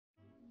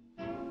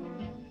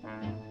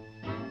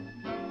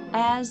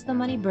As the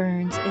Money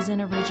Burns is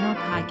an original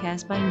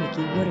podcast by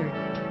Nikki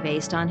Woodard.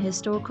 Based on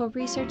historical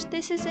research,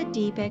 this is a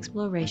deep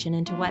exploration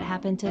into what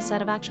happened to a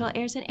set of actual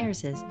heirs and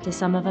heiresses to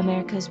some of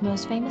America's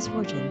most famous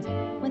fortunes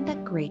when the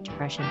Great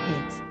Depression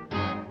hits.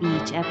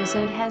 Each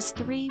episode has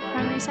three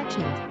primary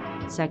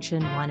sections.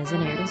 Section 1 is a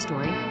narrative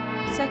story.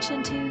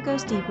 Section 2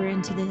 goes deeper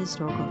into the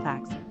historical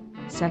facts.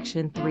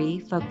 Section 3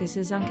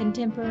 focuses on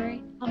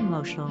contemporary,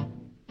 emotional,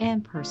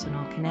 and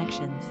personal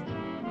connections.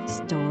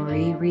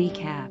 Story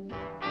recap.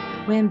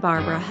 When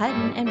Barbara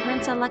Hutton and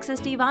Prince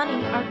Alexis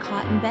Divani are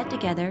caught in bed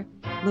together,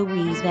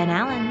 Louise Van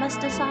Allen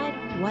must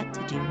decide what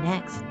to do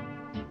next.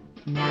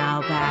 Now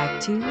back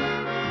to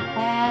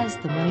As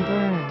the Money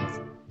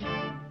Burns.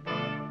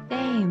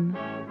 Fame,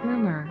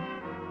 rumor.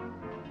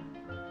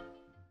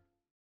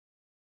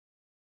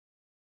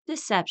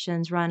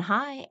 Deceptions run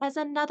high as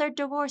another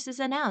divorce is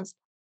announced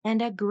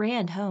and a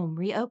grand home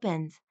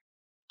reopens.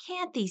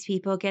 Can't these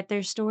people get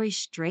their story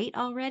straight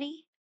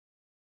already?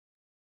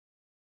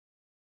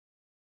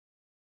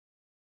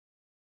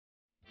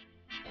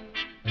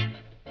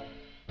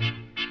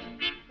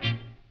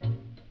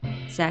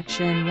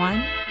 Section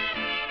 1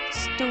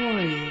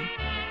 Story.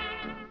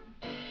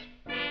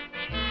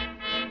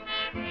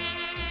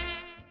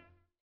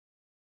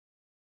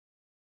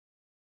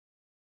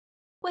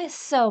 With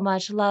so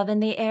much love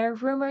in the air,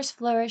 rumors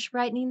flourish,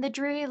 brightening the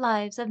dreary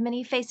lives of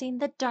many facing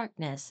the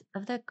darkness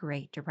of the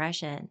Great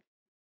Depression.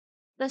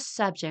 The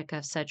subject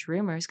of such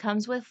rumors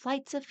comes with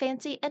flights of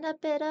fancy and a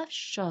bit of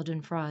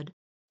schadenfreude.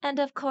 And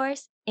of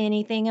course,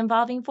 anything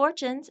involving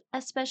fortunes,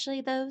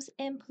 especially those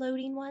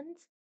imploding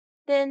ones.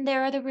 Then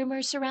there are the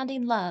rumors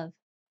surrounding love.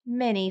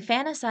 Many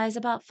fantasize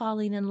about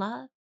falling in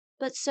love,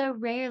 but so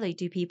rarely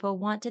do people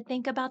want to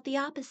think about the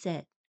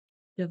opposite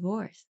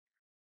divorce.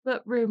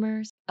 But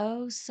rumors,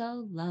 oh,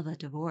 so love a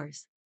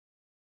divorce.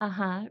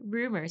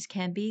 Rumors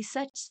can be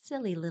such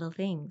silly little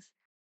things.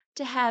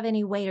 To have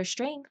any weight or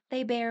strength,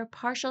 they bear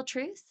partial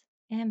truths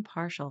and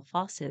partial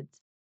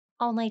falsehoods.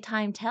 Only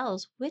time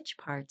tells which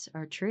parts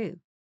are true.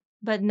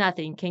 But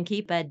nothing can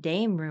keep a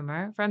dame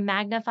rumor from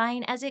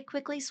magnifying as it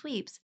quickly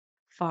sweeps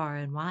far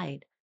and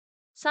wide.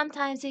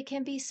 Sometimes it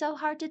can be so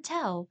hard to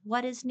tell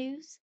what is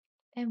news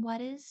and what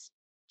is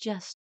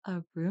just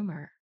a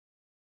rumor.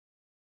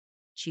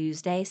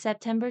 Tuesday,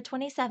 September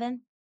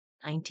 27,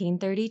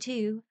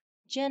 1932,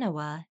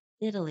 Genoa,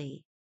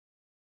 Italy.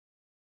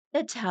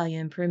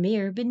 Italian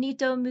Premier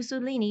Benito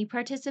Mussolini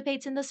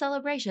participates in the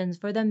celebrations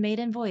for the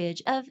maiden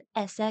voyage of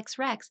SX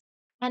Rex,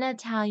 an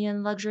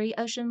Italian luxury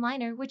ocean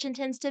liner which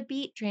intends to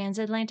beat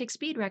transatlantic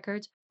speed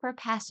records for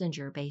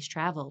passenger based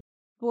travel.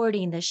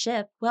 Boarding the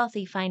ship,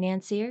 wealthy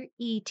financier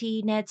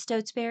E.T. Ned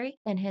Stotesbury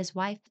and his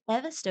wife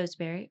Eva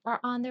Stotesbury are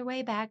on their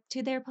way back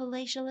to their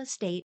palatial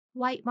estate,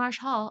 White Marsh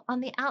Hall, on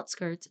the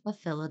outskirts of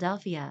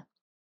Philadelphia.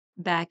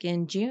 Back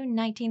in June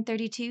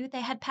 1932,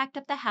 they had packed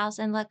up the house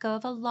and let go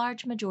of a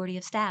large majority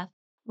of staff.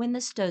 When the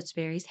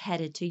Stotesburys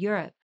headed to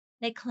Europe,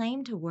 they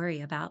claimed to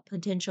worry about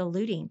potential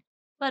looting,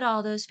 but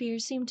all those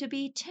fears seemed to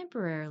be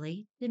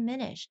temporarily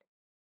diminished.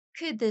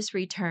 Could this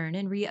return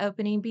and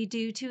reopening be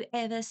due to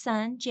Eva's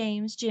son,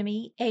 James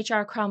Jimmy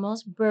H.R.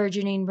 Cromwell's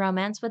burgeoning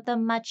romance with the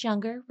much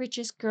younger,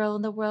 richest girl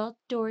in the world,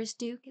 Doris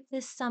Duke,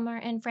 this summer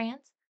in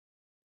France?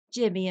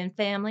 Jimmy and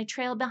family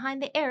trailed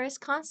behind the heiress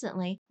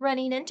constantly,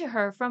 running into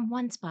her from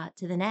one spot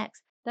to the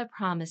next. The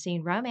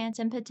promising romance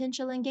and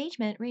potential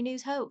engagement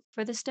renews hope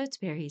for the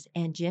Stotesburys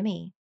and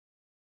Jimmy.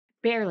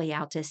 Barely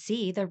out to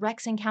sea, the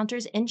Rex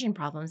encounters engine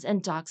problems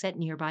and docks at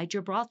nearby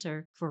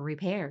Gibraltar for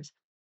repairs.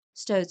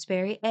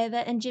 Stotesbury,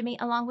 Eva, and Jimmy,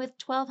 along with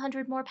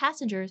 1,200 more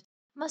passengers,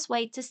 must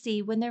wait to see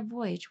when their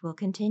voyage will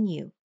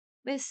continue.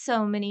 With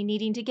so many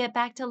needing to get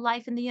back to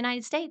life in the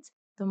United States,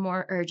 the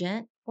more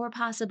urgent or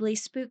possibly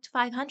spooked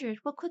 500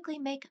 will quickly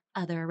make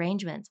other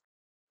arrangements.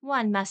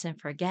 One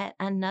mustn't forget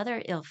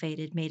another ill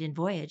fated maiden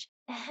voyage.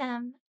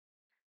 Ahem,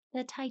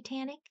 the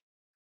Titanic.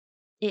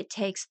 It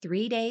takes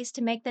 3 days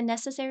to make the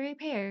necessary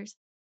repairs.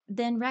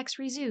 Then Rex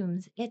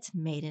resumes its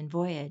maiden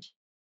voyage.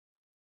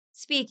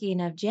 Speaking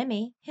of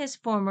Jimmy, his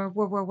former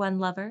World War I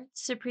lover,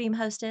 supreme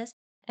hostess,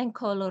 and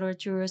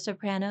coloratura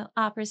soprano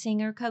opera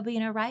singer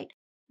Cobina Wright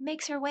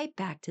makes her way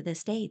back to the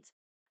States.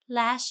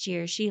 Last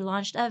year, she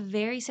launched a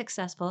very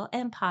successful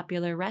and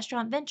popular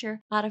restaurant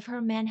venture out of her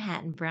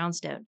Manhattan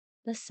brownstone,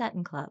 the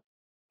Sutton Club.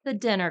 The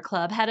dinner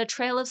club had a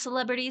trail of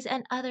celebrities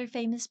and other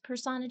famous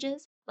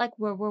personages like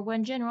World War I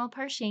General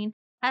Pershing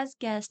as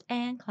guest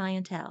and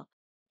clientele.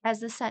 As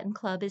the Sutton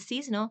Club is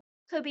seasonal,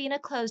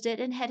 Kobina closed it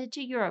and headed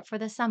to Europe for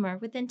the summer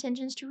with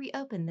intentions to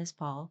reopen this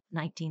fall,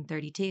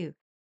 1932.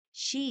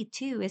 She,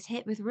 too, is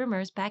hit with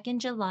rumors back in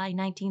July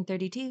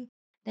 1932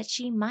 that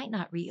she might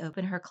not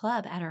reopen her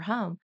club at her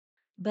home,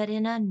 but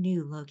in a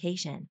new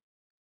location.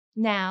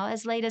 Now,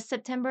 as late as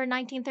September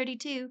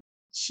 1932,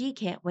 she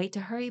can't wait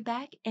to hurry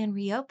back and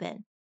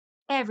reopen.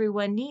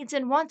 Everyone needs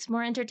and wants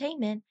more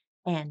entertainment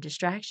and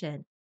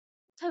distraction.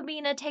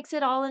 Tobina takes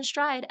it all in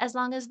stride as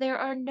long as there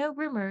are no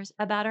rumors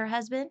about her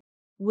husband,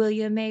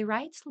 William May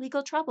Wright's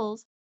legal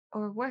troubles,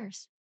 or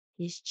worse,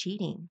 his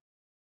cheating.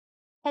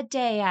 A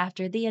day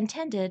after the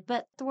intended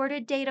but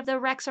thwarted date of the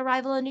wreck's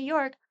arrival in New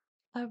York,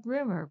 a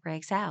rumor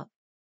breaks out.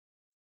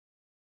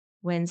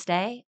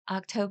 Wednesday,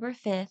 October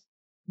 5th,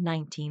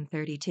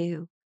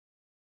 1932.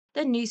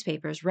 The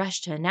newspapers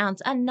rush to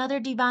announce another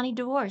Divani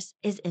divorce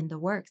is in the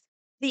works.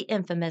 The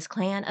infamous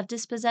clan of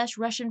dispossessed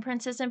Russian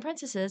princes and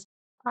princesses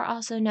are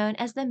also known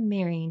as the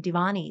marrying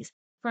Divanis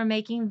for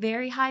making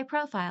very high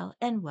profile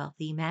and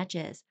wealthy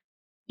matches.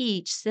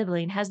 Each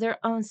sibling has their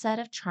own set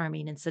of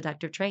charming and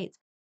seductive traits,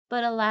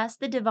 but alas,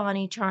 the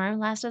Divani charm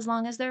lasts as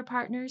long as their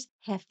partner's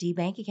hefty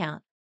bank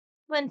account.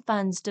 When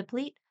funds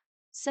deplete,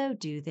 so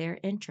do their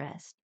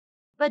interests.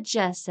 But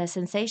just as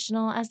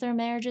sensational as their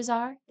marriages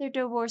are, their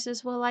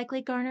divorces will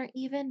likely garner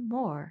even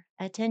more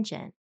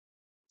attention.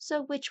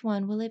 So which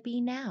one will it be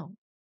now?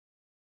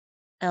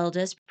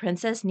 Eldest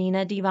Princess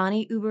Nina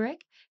Divani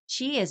Uberik.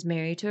 She is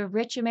married to a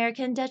rich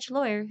American Dutch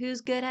lawyer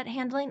who's good at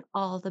handling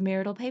all the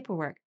marital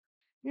paperwork.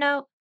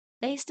 No,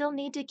 they still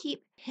need to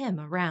keep him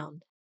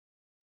around.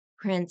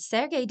 Prince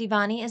Sergei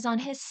Divani is on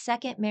his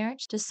second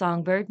marriage to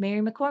songbird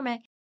Mary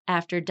McCormack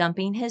after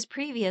dumping his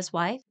previous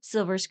wife,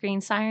 silver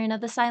screen siren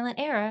of the silent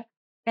era,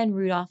 and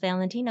Rudolph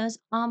Valentino's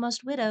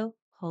almost widow,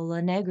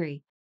 Pola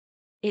Negri.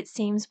 It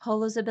seems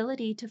Pola's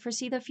ability to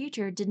foresee the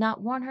future did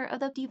not warn her of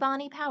the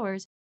Divani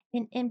powers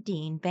in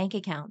emptying bank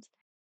accounts.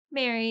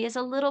 Mary is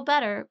a little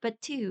better,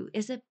 but too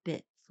is a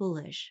bit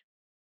foolish.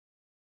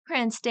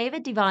 Prince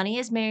David Divani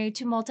is married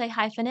to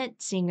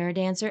multi-hyphenate singer,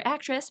 dancer,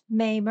 actress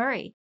Mae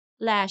Murray.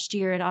 Last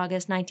year in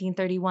August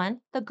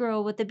 1931, the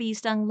girl with the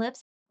bee-stung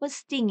lips was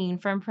stinging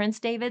from Prince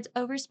David's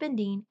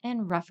overspending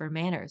and rougher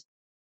manners.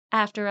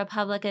 After a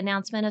public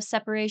announcement of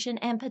separation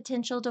and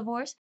potential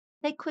divorce,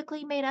 they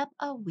quickly made up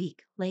a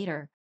week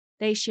later.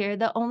 They shared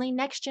the only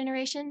next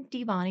generation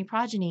Divani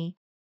progeny,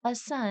 a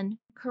son,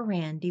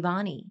 Karan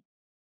Divani.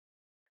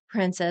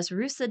 Princess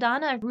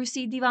Rusidana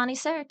Rusi Divani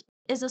Sert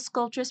is a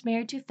sculptress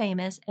married to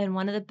famous and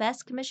one of the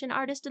best commissioned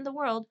artists in the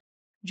world,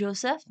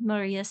 Joseph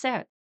Maria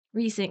Sert.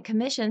 Recent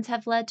commissions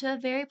have led to a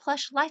very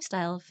plush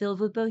lifestyle filled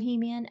with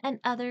bohemian and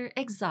other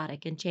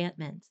exotic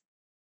enchantments.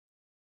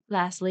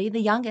 Lastly, the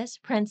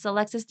youngest, Prince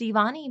Alexis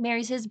Divani,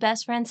 marries his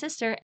best friend's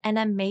sister and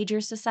a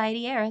major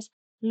society heiress,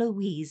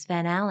 Louise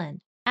Van Allen,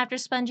 after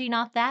sponging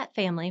off that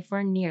family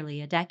for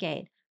nearly a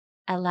decade.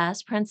 At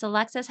last, Prince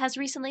Alexis has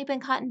recently been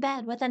caught in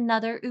bed with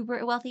another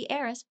uber wealthy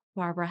heiress,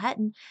 Barbara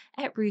Hutton,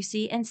 at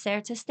Rusi and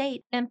Sert's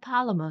estate in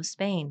Palamos,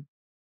 Spain,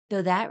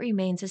 though that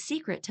remains a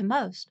secret to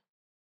most,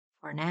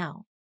 for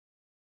now.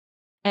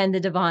 And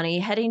the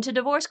Divani heading to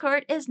divorce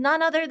court is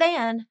none other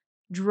than,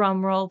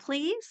 drumroll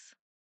please,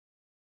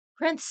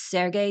 Prince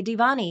Sergei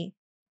Divani.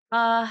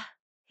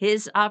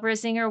 His opera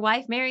singer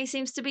wife Mary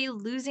seems to be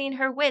losing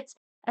her wits,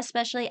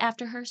 especially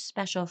after her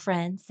special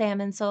friend,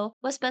 Salmon Soul,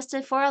 was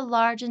busted for a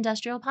large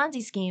industrial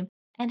Ponzi scheme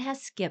and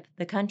has skipped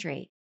the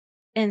country.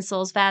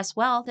 Insol's vast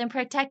wealth and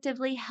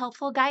protectively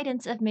helpful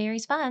guidance of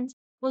Mary's funds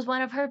was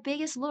one of her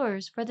biggest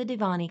lures for the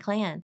Divani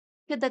clan.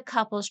 Could the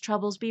couple's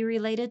troubles be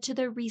related to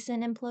the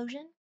recent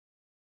implosion?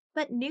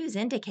 But news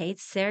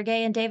indicates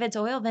Sergei and David's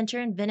oil venture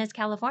in Venice,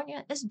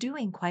 California is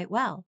doing quite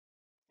well,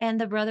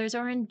 and the brothers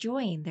are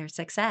enjoying their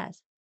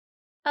success.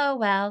 Oh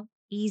well,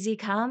 easy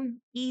come,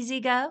 easy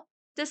go.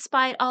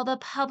 Despite all the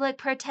public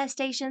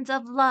protestations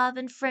of love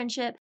and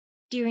friendship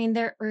during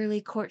their early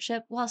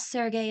courtship while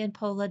Sergei and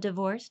Pola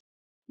divorced,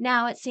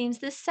 now it seems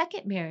this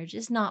second marriage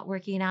is not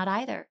working out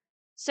either.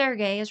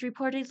 Sergei is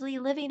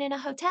reportedly living in a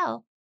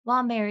hotel,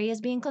 while Mary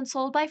is being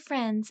consoled by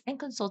friends and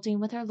consulting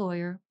with her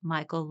lawyer,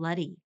 Michael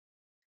Luddy.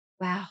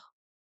 Wow,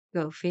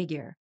 go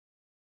figure.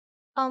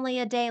 Only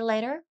a day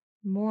later,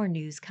 more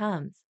news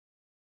comes.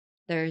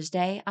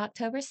 Thursday,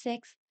 October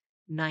 6th,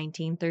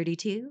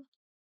 1932,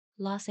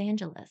 Los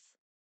Angeles.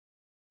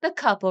 The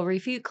couple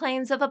refute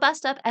claims of a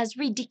bust-up as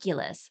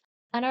ridiculous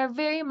and are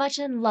very much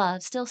in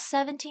love still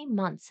 17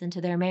 months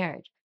into their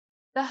marriage.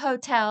 The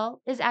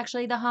hotel is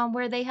actually the home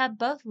where they have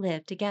both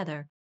lived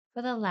together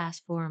for the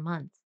last 4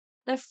 months.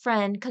 The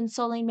friend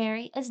consoling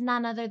Mary is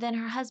none other than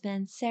her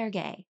husband,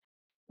 Sergei.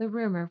 The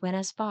rumor went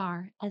as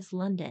far as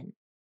London.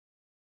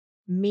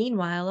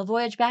 Meanwhile, a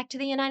voyage back to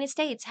the United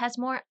States has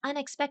more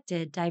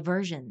unexpected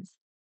diversions.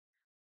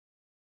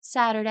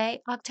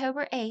 Saturday,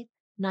 October 8th,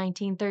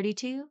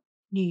 1932,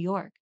 New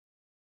York.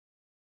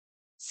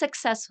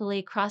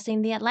 Successfully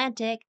crossing the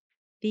Atlantic,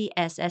 the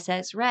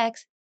SSX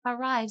Rex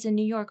arrives in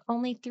New York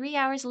only 3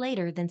 hours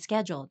later than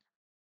scheduled,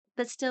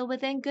 but still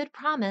within good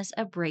promise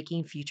of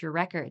breaking future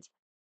records.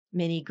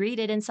 Many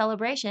greeted in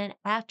celebration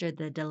after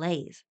the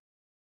delays.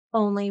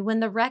 Only when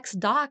the Rex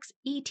docks,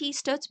 E.T.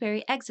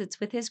 Stotesbury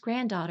exits with his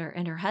granddaughter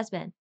and her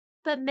husband,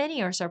 but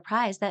many are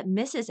surprised that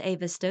Mrs.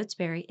 Ava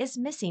Stotesbury is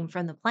missing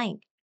from the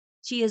plank.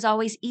 She is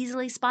always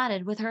easily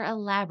spotted with her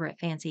elaborate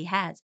fancy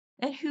hats,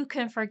 and who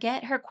can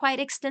forget her quite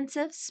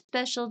extensive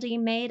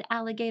specialty-made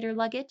alligator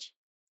luggage?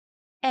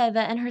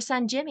 Eva and her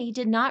son Jimmy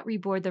did not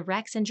reboard the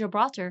Rex in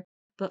Gibraltar,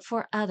 but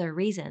for other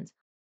reasons.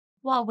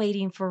 While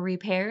waiting for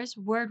repairs,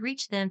 word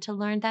reached them to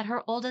learn that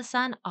her oldest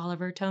son,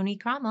 Oliver Tony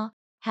Cromwell,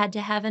 had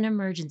to have an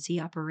emergency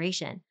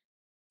operation.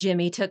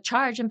 Jimmy took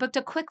charge and booked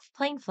a quick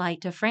plane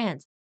flight to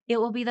France, It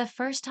will be the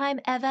first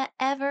time Eva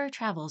ever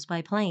travels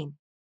by plane.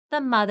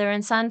 The mother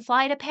and son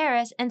fly to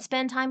Paris and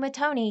spend time with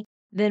Tony,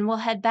 then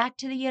will head back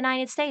to the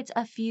United States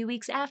a few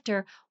weeks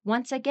after,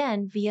 once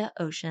again via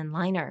ocean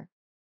liner.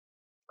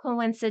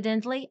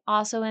 Coincidentally,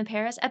 also in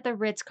Paris at the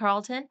Ritz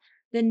Carlton,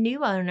 the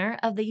new owner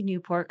of the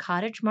Newport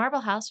Cottage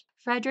Marble House,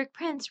 Frederick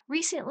Prince,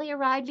 recently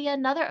arrived via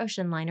another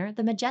ocean liner,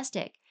 the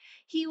Majestic.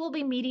 He will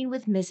be meeting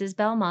with Mrs.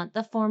 Belmont,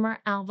 the former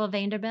Alva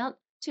Vanderbilt,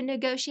 to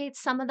negotiate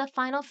some of the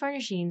final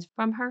furnishings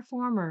from her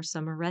former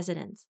summer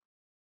residence.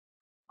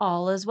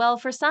 All is well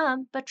for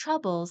some, but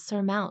troubles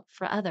surmount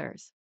for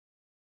others.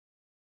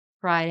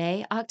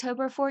 Friday,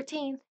 October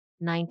 14th,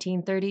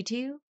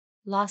 1932,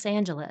 Los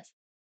Angeles.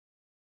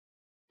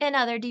 In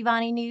other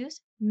Divani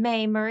news,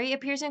 Mae Murray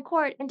appears in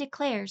court and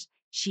declares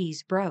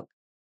she's broke.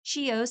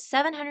 She owes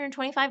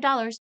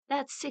 $725,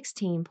 that's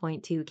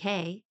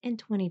 16.2K in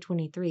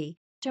 2023,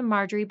 to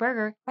Marjorie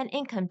Berger, an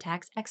income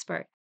tax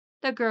expert.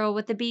 The girl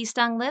with the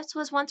bee-stung lips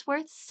was once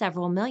worth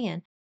several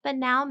million, but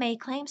now Mae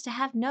claims to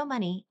have no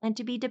money and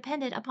to be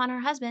dependent upon her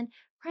husband,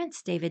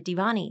 Prince David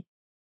Divani.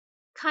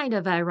 Kind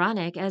of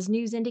ironic, as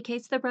news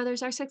indicates the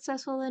brothers are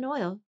successful in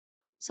oil.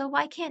 So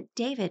why can't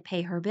David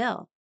pay her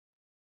bill?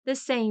 The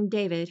same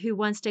David who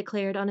once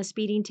declared on a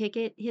speeding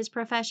ticket his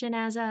profession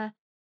as a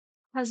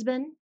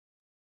husband.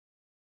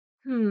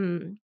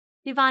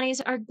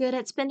 Divanis are good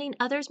at spending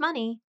others'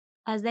 money,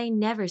 as they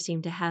never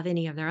seem to have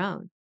any of their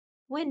own.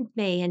 When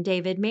May and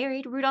David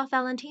married, Rudolph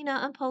Valentino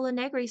and Pola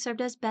Negri served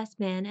as best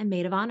man and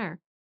maid of honor.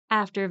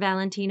 After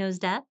Valentino's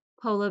death,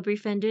 Pola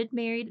befriended,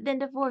 married, then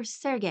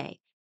divorced Sergei.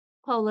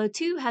 Pola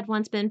too had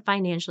once been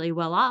financially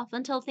well off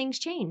until things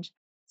changed.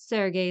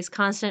 Sergei's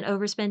constant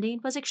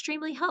overspending was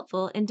extremely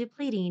helpful in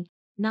depleting,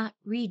 not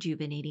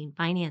rejuvenating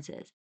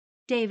finances.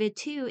 David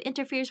too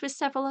interferes with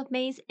several of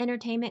May's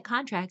entertainment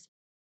contracts,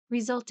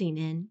 resulting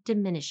in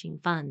diminishing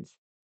funds.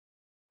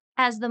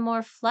 As the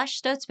more flush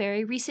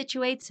Stotesbury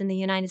resituates in the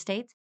United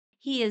States,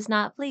 he is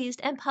not pleased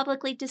and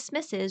publicly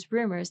dismisses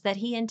rumors that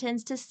he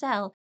intends to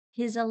sell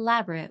his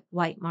elaborate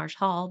White Marsh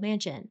Hall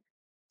mansion.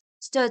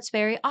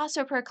 Stotesbury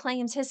also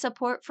proclaims his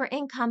support for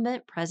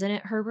incumbent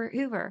President Herbert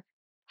Hoover.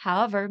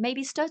 However,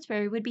 maybe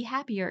Stotesbury would be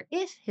happier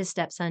if his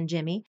stepson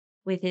Jimmy,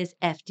 with his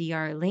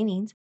FDR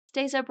leanings,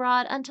 stays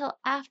abroad until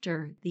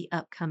after the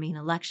upcoming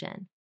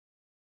election.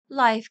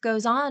 Life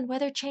goes on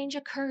whether change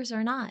occurs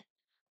or not,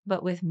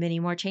 but with many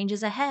more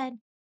changes ahead,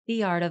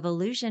 the art of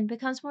illusion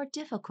becomes more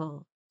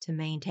difficult to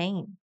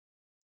maintain.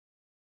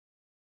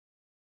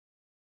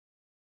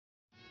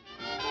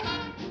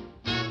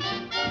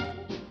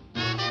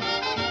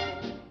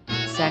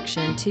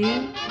 Section 2,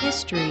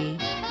 History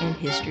and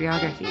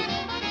Historiography.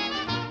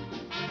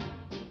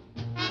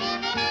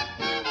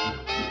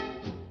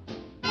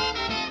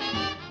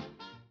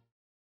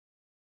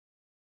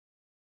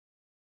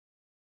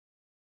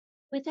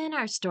 Within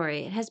our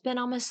story, it has been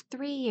almost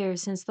 3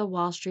 years since the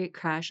Wall Street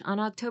crash on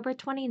October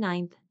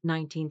 29,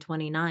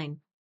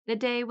 1929, the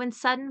day when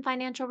sudden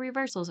financial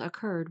reversals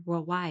occurred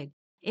worldwide.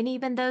 And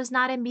even those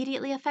not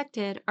immediately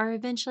affected are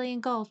eventually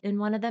engulfed in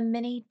one of the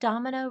many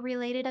domino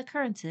related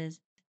occurrences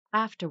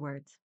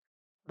afterwards.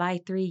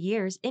 By 3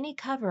 years, any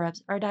cover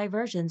ups or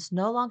diversions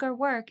no longer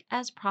work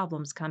as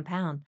problems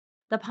compound.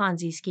 The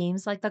Ponzi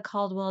schemes like the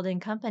Caldwell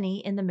and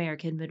Company in the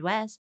American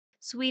Midwest,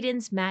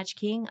 Sweden's Match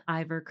King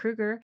Ivar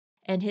Kruger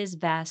and his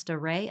vast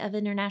array of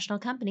international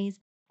companies,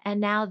 and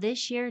now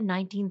this year,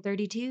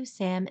 1932,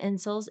 Sam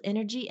Insull's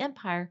energy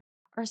empire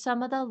are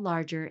some of the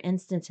larger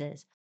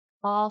instances,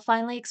 all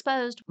finally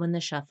exposed when the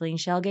shuffling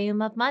shell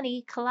game of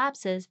money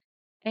collapses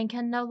and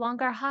can no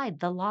longer hide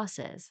the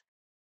losses.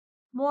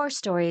 More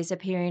stories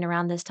appearing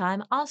around this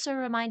time also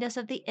remind us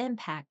of the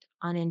impact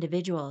on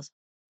individuals.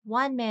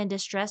 One man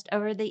distressed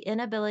over the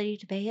inability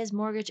to pay his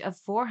mortgage of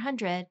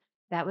 400,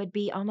 that would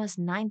be almost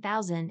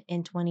 9,000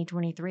 in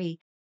 2023,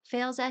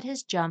 fails at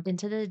his jump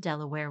into the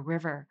Delaware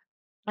River.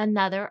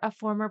 Another, a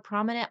former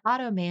prominent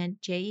auto man,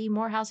 J.E.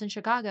 Morehouse in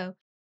Chicago,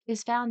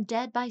 is found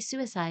dead by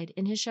suicide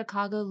in his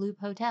Chicago Loop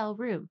Hotel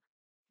room.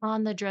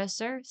 On the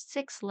dresser,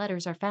 6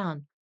 letters are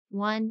found,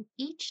 one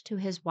each to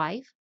his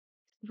wife,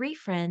 3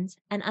 friends,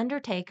 an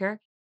undertaker,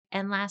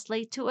 and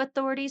lastly to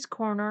authorities,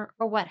 coroner,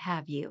 or what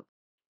have you.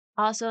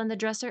 Also in the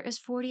dresser is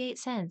 48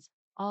 cents,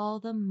 all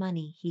the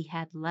money he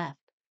had left.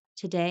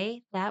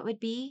 Today, that would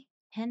be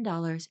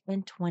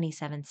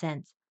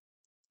 $10.27.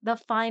 The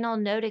final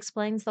note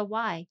explains the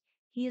why.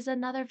 He is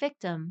another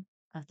victim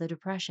of the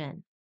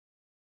Depression.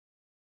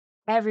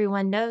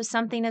 Everyone knows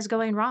something is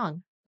going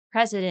wrong.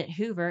 President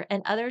Hoover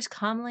and others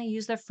commonly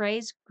use the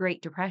phrase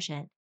Great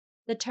Depression,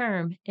 the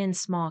term in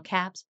small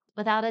caps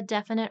without a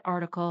definite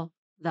article,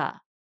 the.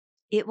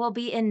 It will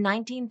be in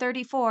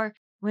 1934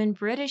 when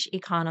British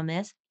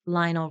economist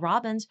Lionel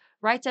Robbins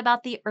writes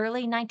about the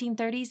early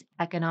 1930s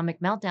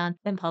economic meltdown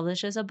and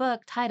publishes a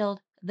book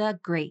titled The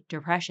Great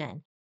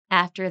Depression.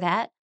 After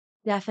that,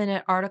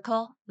 definite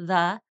article,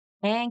 the,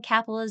 and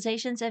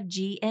capitalizations of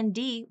G and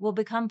D will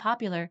become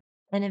popular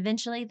and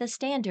eventually the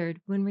standard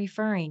when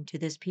referring to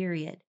this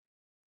period.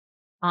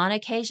 On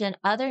occasion,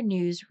 other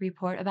news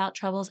report about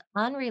troubles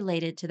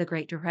unrelated to the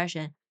Great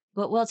Depression,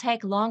 but will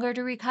take longer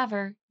to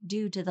recover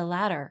due to the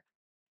latter.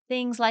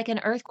 Things like an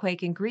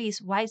earthquake in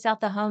Greece wipes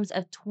out the homes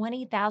of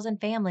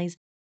 20,000 families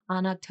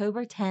on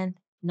October 10th,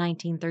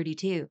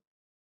 1932.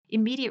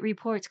 Immediate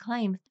reports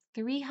claim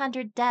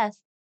 300 deaths,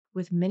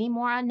 with many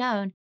more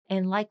unknown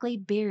and likely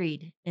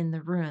buried in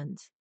the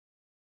ruins.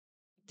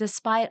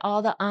 Despite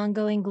all the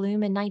ongoing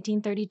gloom in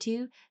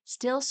 1932,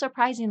 still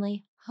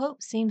surprisingly,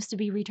 hope seems to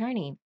be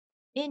returning.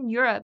 In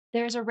Europe,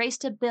 there is a race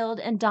to build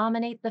and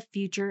dominate the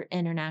future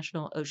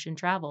international ocean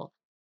travel.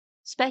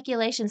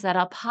 Speculations that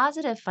a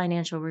positive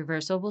financial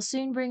reversal will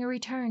soon bring a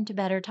return to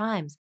better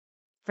times.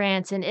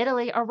 France and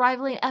Italy are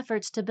rivaling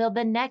efforts to build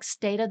the next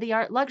state of the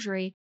art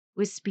luxury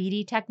with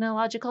speedy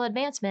technological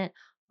advancement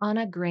on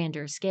a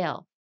grander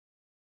scale.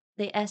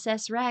 The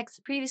SS Rex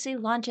previously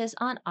launches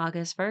on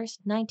August 1st,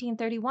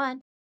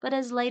 1931, but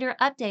is later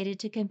updated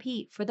to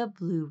compete for the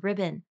Blue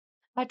Ribbon,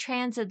 a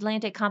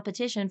transatlantic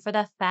competition for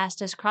the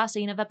fastest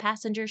crossing of a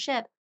passenger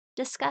ship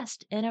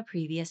discussed in a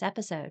previous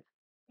episode.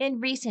 In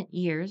recent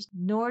years,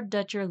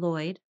 Norddeutscher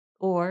Lloyd,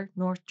 or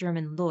North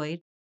German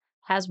Lloyd,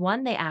 has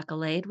won the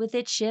accolade with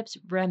its ships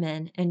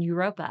Bremen and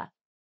Europa.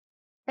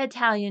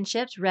 Italian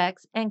ships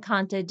Rex and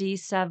Conte di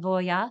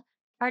Savoia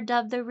are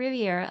dubbed the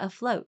Riviera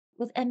afloat,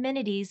 with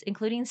amenities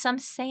including some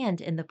sand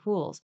in the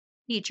pools.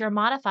 Each are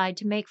modified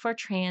to make for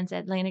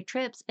transatlantic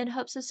trips in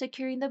hopes of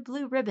securing the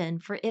blue ribbon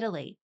for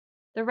Italy.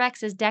 The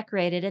Rex is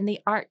decorated in the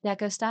Art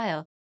Deco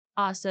style,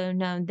 also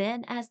known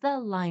then as the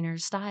liner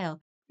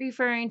style,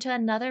 referring to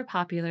another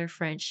popular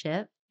French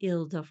ship,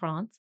 Ile de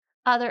France.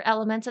 Other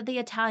elements of the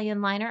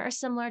Italian liner are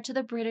similar to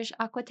the British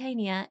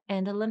Aquitania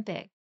and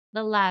Olympic.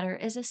 The latter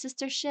is a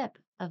sister ship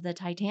of the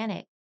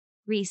Titanic.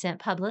 Recent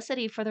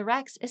publicity for the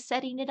Rex is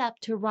setting it up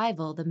to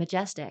rival the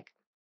Majestic.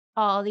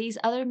 All these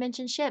other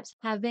mentioned ships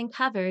have been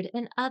covered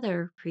in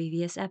other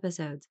previous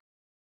episodes.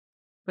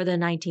 For the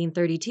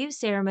 1932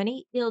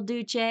 ceremony, Il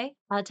Duce,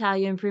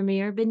 Italian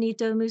Premier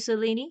Benito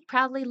Mussolini,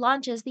 proudly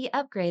launches the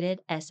upgraded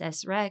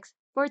SS Rex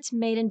for its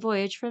maiden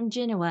voyage from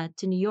Genoa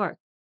to New York.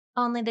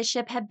 Only the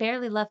ship had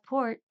barely left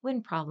port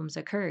when problems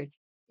occurred.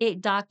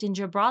 It docked in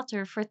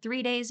Gibraltar for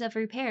 3 days of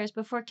repairs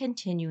before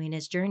continuing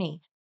its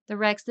journey. The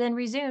Rex then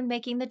resumed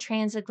making the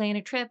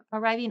transatlantic trip,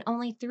 arriving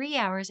only 3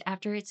 hours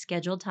after its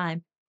scheduled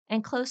time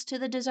and close to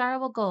the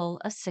desirable goal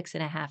of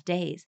 6.5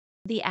 days.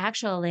 The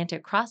actual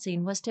Atlantic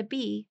crossing was to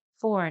be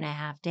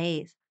 4.5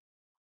 days.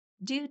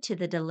 Due to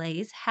the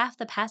delays, half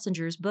the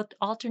passengers booked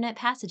alternate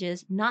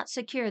passages, not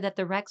secure that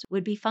the Rex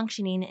would be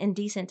functioning in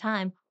decent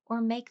time or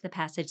make the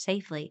passage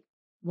safely.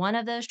 One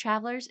of those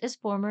travelers is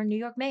former New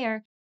York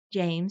Mayor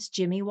James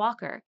Jimmy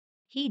Walker.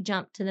 He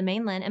jumped to the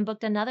mainland and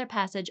booked another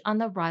passage on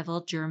the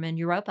rival German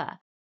Europa.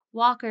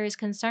 Walker is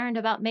concerned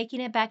about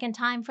making it back in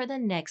time for the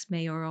next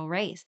mayoral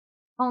race.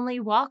 Only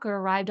Walker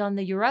arrived on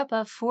the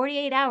Europa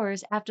 48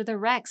 hours after the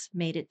Rex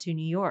made it to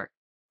New York.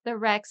 The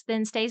Rex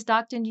then stays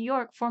docked in New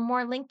York for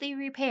more lengthy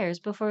repairs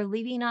before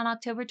leaving on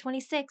October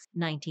 26,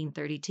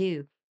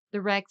 1932.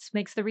 The Rex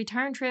makes the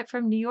return trip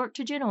from New York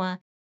to Genoa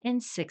in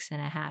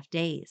 6.5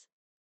 days.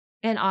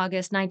 In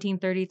August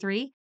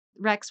 1933,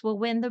 Rex will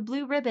win the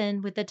Blue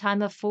Ribbon with a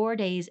time of 4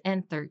 days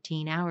and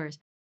 13 hours,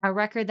 a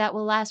record that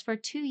will last for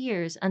 2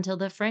 years until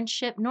the French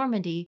ship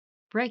Normandy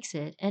breaks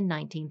it in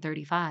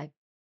 1935.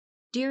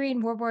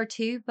 During World War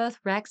II, both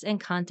Rex and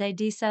Conte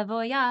di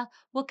Savoia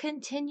will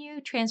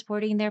continue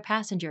transporting their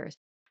passengers.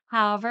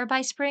 However,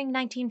 by spring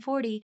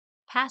 1940,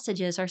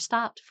 passages are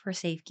stopped for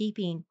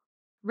safekeeping.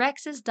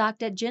 Rex is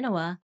docked at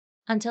Genoa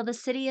until the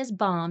city is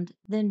bombed,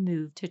 then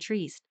moved to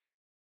Trieste.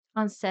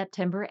 On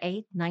September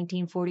 8,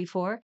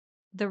 1944,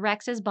 the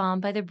Rex is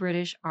bombed by the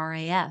British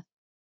RAF.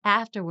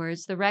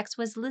 Afterwards, the Rex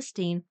was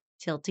listing,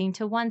 tilting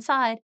to one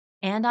side,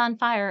 and on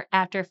fire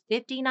after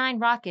 59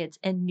 rockets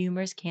and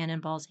numerous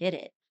cannonballs hit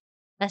it.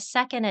 A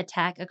second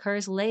attack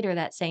occurs later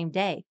that same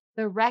day.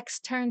 The Rex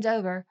turns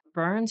over,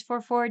 burns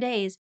for 4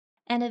 days,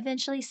 and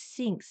eventually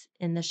sinks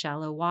in the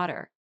shallow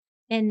water.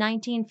 In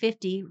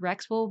 1950,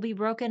 Rex will be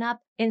broken up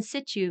in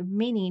situ,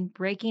 meaning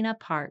breaking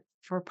apart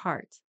for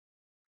parts.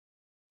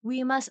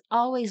 We must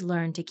always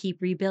learn to keep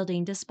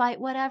rebuilding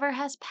despite whatever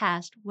has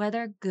passed,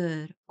 whether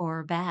good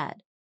or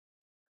bad.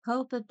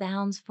 Hope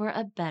abounds for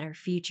a better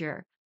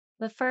future.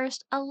 But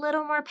first, a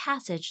little more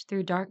passage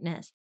through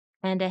darkness,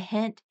 and a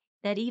hint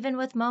that even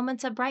with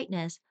moments of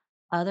brightness,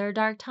 other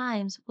dark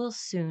times will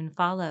soon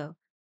follow.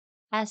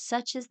 As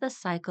such is the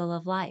cycle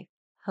of life: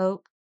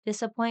 hope,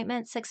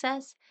 disappointment,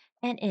 success,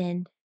 and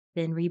end,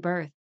 then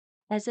rebirth,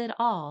 as it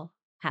all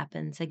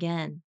happens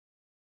again.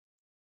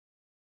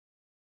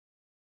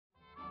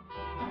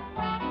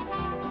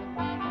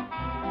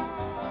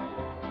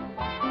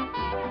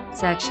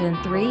 Section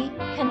 3: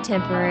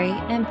 Contemporary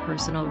and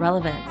Personal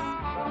Relevance.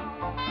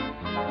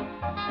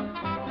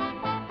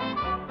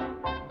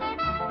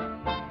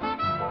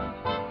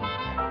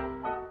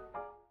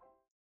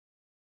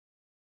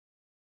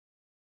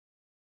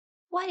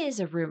 What is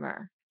a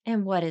rumor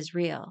and what is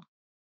real?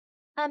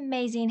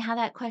 Amazing how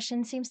that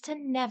question seems to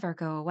never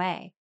go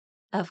away.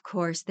 Of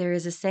course, there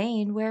is a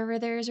saying: wherever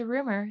there is a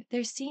rumor,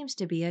 there seems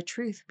to be a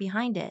truth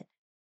behind it.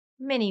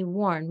 Many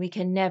warn we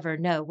can never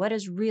know what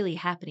is really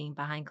happening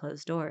behind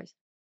closed doors,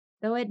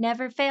 though it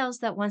never fails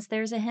that once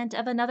there's a hint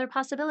of another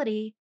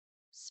possibility,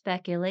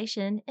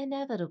 speculation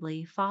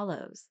inevitably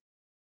follows.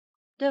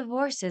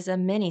 Divorce is a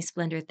many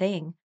splendor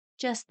thing.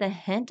 Just the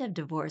hint of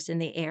divorce in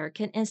the air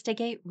can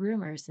instigate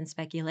rumors and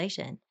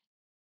speculation.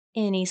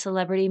 Any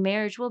celebrity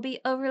marriage will be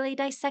overly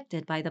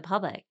dissected by the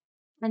public.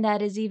 And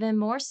that is even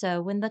more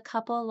so when the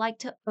couple like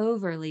to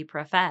overly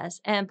profess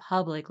and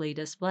publicly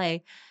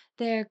display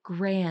their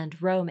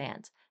grand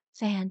romance,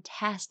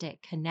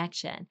 fantastic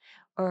connection,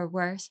 or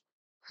worse,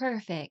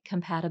 perfect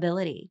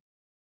compatibility.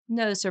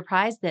 No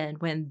surprise then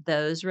when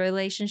those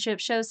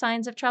relationships show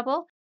signs of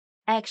trouble.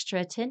 Extra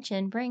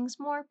attention brings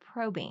more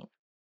probing.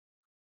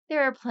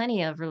 There are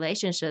plenty of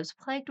relationships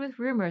plagued with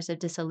rumors of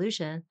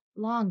dissolution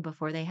long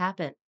before they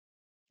happen.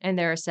 And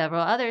there are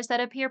several others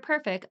that appear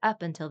perfect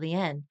up until the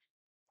end.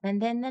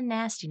 And then the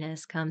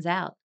nastiness comes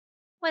out.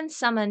 When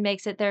someone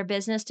makes it their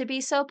business to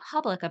be so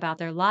public about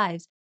their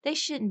lives, they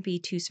shouldn't be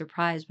too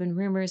surprised when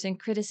rumors and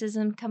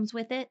criticism comes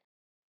with it.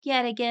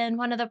 Yet again,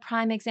 one of the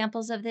prime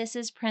examples of this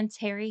is Prince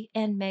Harry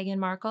and Meghan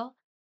Markle.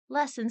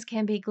 Lessons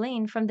can be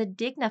gleaned from the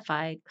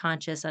dignified,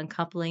 conscious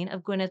uncoupling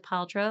of Gwyneth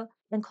Paltrow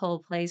and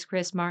Coldplay's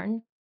Chris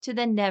Martin to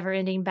the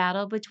never-ending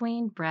battle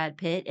between Brad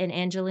Pitt and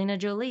Angelina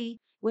Jolie,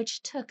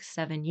 which took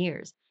 7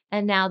 years,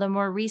 and now the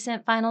more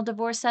recent final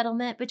divorce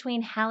settlement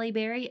between Halle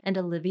Berry and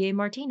Olivier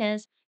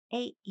Martinez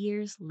 8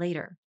 years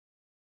later.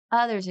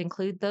 Others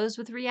include those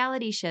with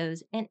reality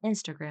shows and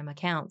Instagram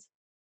accounts.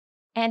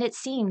 And it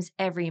seems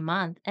every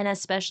month, and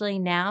especially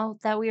now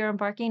that we are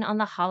embarking on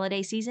the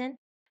holiday season,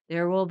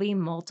 there will be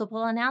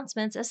multiple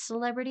announcements of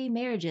celebrity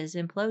marriages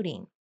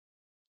imploding.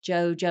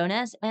 Joe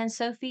Jonas and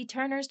Sophie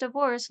Turner's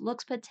divorce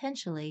looks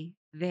potentially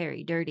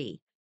very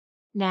dirty.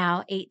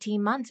 Now,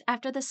 18 months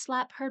after the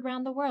slap heard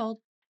round the world,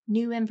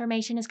 new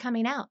information is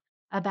coming out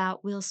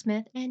about Will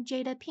Smith and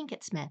Jada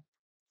Pinkett Smith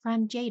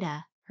from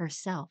Jada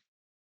herself.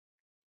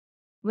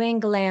 When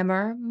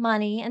glamour,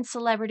 money, and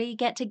celebrity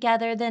get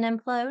together then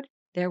implode,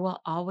 there will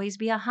always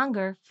be a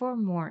hunger for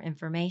more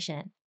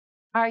information.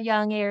 Our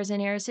young heirs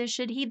and heiresses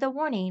should heed the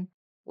warning.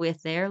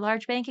 With their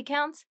large bank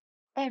accounts,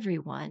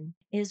 everyone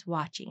is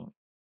watching.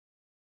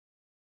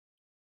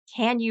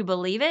 Can you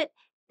believe it?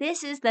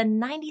 This is the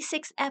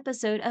 96th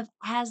episode of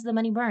As the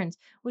Money Burns,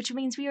 which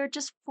means we are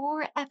just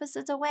 4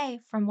 episodes away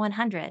from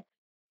 100.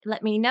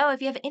 Let me know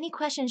if you have any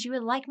questions you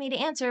would like me to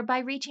answer by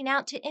reaching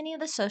out to any of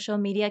the social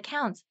media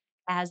accounts,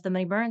 As the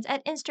Money Burns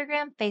at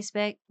Instagram,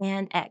 Facebook,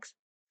 and X,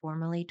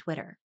 formerly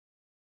Twitter.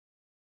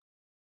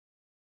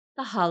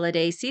 The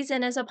holiday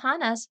season is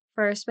upon us,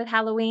 first with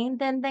Halloween,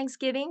 then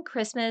Thanksgiving,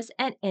 Christmas,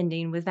 and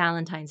ending with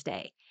Valentine's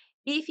Day.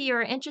 If you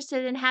are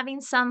interested in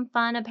having some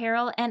fun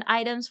apparel and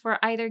items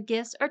for either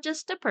gifts or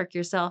just to perk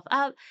yourself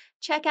up,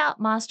 check out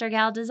Monster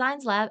Gal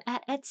Designs Lab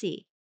at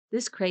Etsy.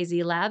 This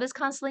crazy lab is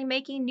constantly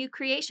making new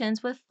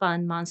creations with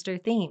fun monster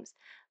themes.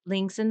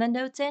 Links in the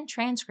notes and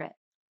transcript.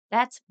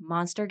 That's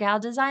Monster Gal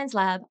Designs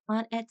Lab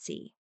on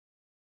Etsy.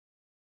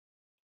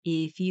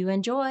 If you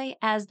enjoy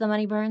As the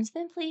Money Burns,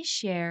 then please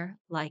share,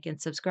 like,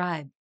 and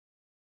subscribe.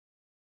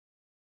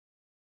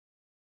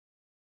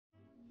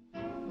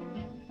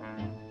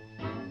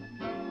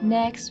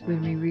 Next,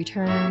 when we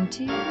return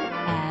to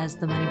As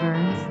the Money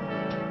Burns,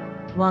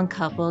 one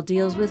couple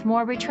deals with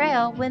more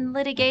betrayal when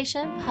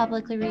litigation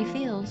publicly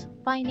reveals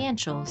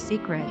financial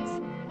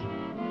secrets.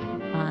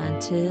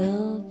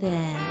 Until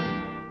then.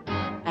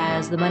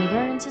 As the Money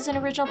Burns is an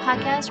original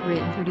podcast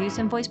written, produced,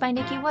 and voiced by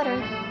Nikki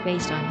Woodard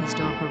based on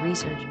historical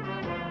research.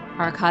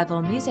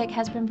 Archival music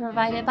has been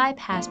provided by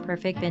Past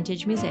Perfect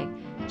Vintage Music.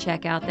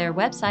 Check out their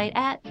website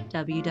at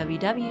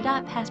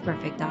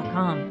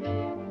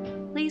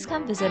www.pastperfect.com. Please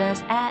come visit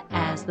us at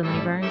As the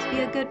Money Burns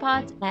via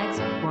GoodPods, X,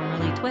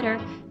 formerly Twitter,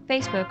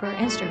 Facebook, or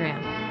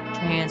Instagram.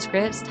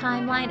 Transcripts,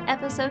 timeline,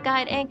 episode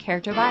guide, and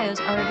character bios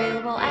are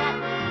available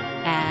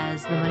at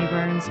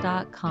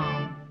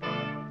asthemoneyburns.com.